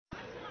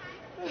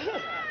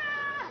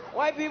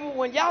White people,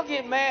 when y'all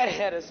get mad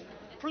at us,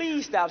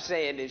 please stop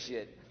saying this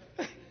shit.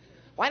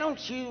 Why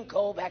don't you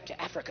go back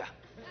to Africa?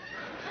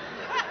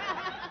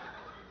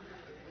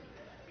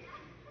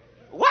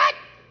 What?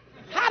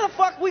 How the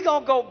fuck we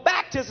gonna go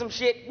back to some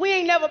shit we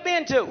ain't never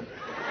been to?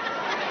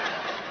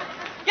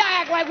 Y'all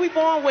act like we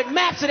born with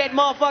maps of that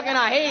motherfucker in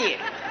our head.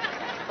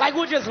 Like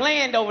we'll just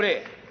land over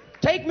there.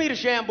 Take me to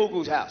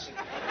Shambuku's house.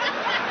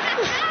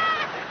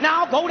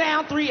 Now go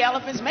down 3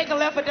 elephants, make a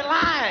left at the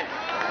line.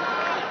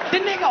 The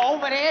nigga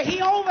over there,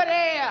 he over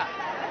there.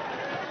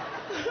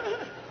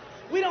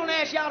 We don't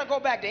ask y'all to go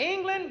back to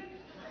England.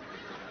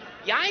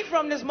 Y'all ain't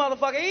from this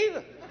motherfucker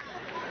either.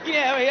 You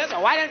know, here, so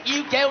why don't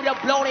you go to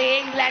bloody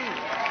England?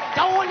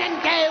 Go on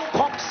and go,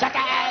 cocksucker.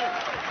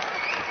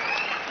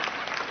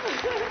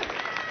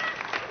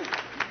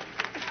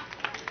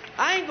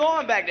 I ain't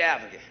going back to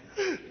Africa.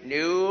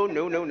 No.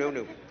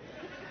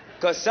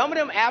 Because some of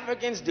them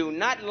Africans do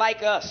not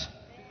like us.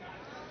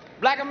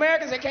 Black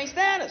Americans, they can't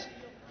stand us.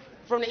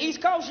 From the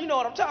East Coast, you know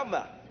what I'm talking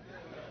about.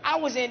 I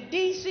was in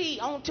D.C.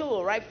 on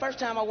tour, right? First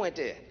time I went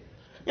there. You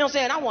know what I'm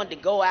saying? I wanted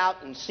to go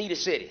out and see the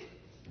city.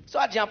 So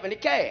I jumped in the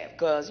cab,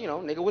 because, you know,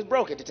 nigga was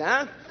broke at the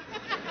time.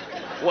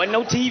 Wasn't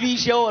no TV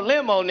show or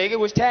limo, nigga. It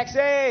was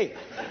taxi.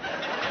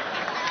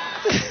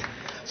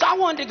 So I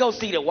wanted to go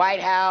see the White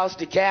House,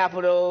 the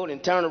Capitol, the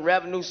Internal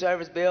Revenue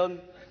Service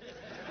building.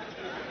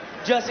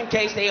 Just in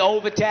case they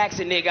overtax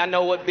a nigga, I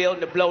know what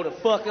building to blow the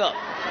fuck up.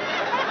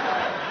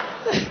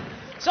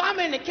 So I'm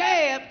in the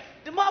cab.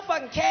 The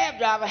motherfucking cab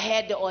driver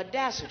had the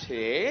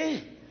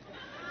audacity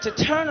to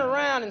turn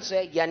around and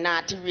say, "You're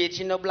not too rich,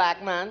 you know,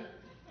 black man."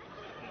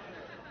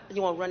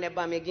 You want to run that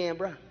by me again,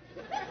 bro?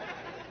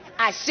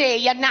 I say,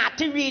 "You're not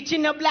too rich, you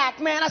know, black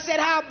man." I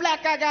said, "How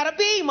black I gotta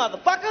be,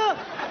 motherfucker?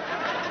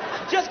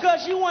 Just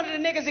because you one of the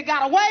niggas that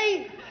got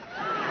away?"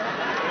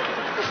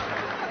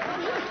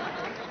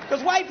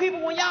 Because white people,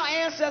 when y'all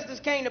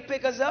ancestors came to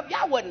pick us up,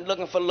 y'all wasn't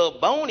looking for little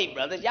bony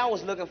brothers. Y'all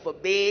was looking for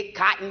big,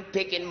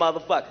 cotton-picking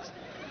motherfuckers.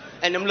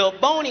 And them little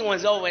bony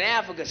ones over in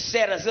Africa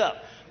set us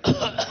up.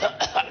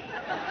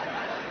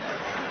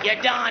 You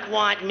don't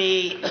want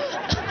me.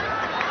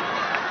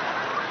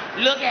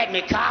 Look at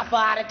me, cough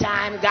all the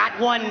time, got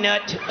one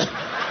nut.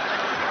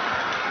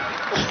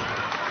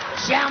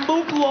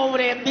 Shambuku over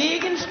there,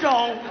 big and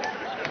strong.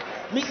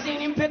 Me seen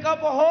him pick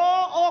up a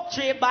whole oak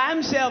tree by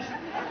himself.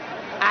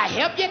 I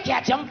help you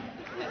catch him.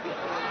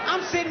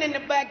 I'm sitting in the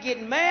back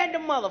getting mad, the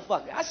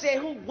motherfucker. I said,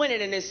 "Who winning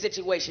in this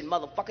situation,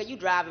 motherfucker? You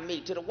driving me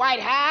to the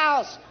White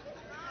House."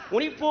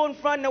 When he pulled in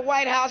front of the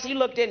White House, he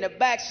looked in the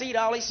back seat.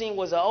 All he seen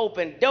was an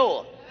open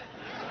door.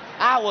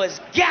 I was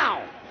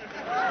gone.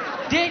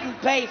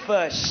 Didn't pay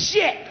for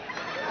shit.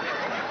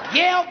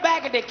 Yelled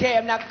back at the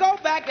cab. Now go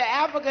back to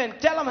Africa and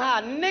tell them how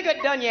a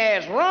nigga done your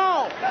ass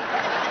wrong.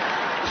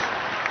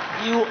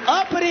 You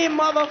uppity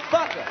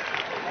motherfucker.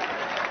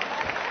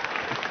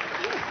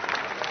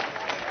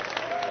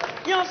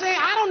 You know what I'm saying?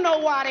 I don't know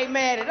why they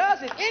mad at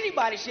us. If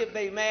anybody should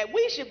be mad,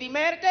 we should be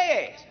mad at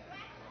their ass.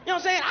 You know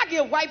what I'm saying? I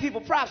give white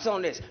people props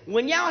on this.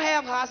 When y'all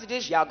have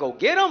hostages, y'all go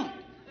get them.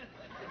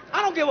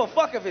 I don't give a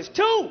fuck if it's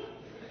 2.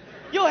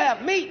 You'll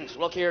have meetings.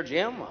 "Look here,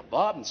 Jim,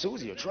 Bob and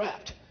Susie are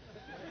trapped.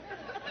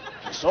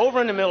 It's over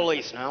in the Middle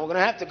East now. We're going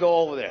to have to go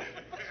over there.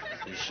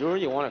 You sure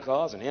you want to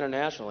cause an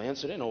international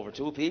incident over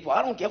 2 people?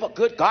 I don't give a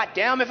good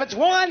goddamn if it's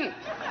 1.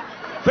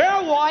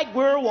 They're white,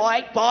 we're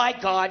white. By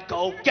God,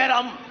 go get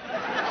them.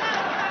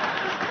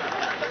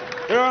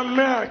 They're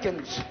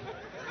Americans.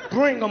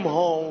 Bring them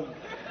home."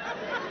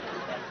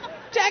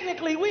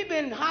 Technically, we've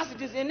been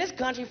hostages in this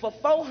country for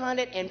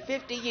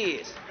 450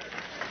 years.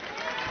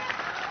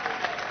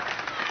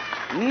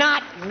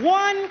 Not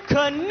one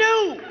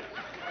canoe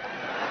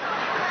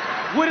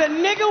with a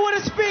nigga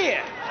with a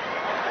spear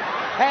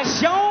has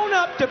shown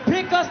up to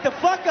pick us the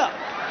fuck up.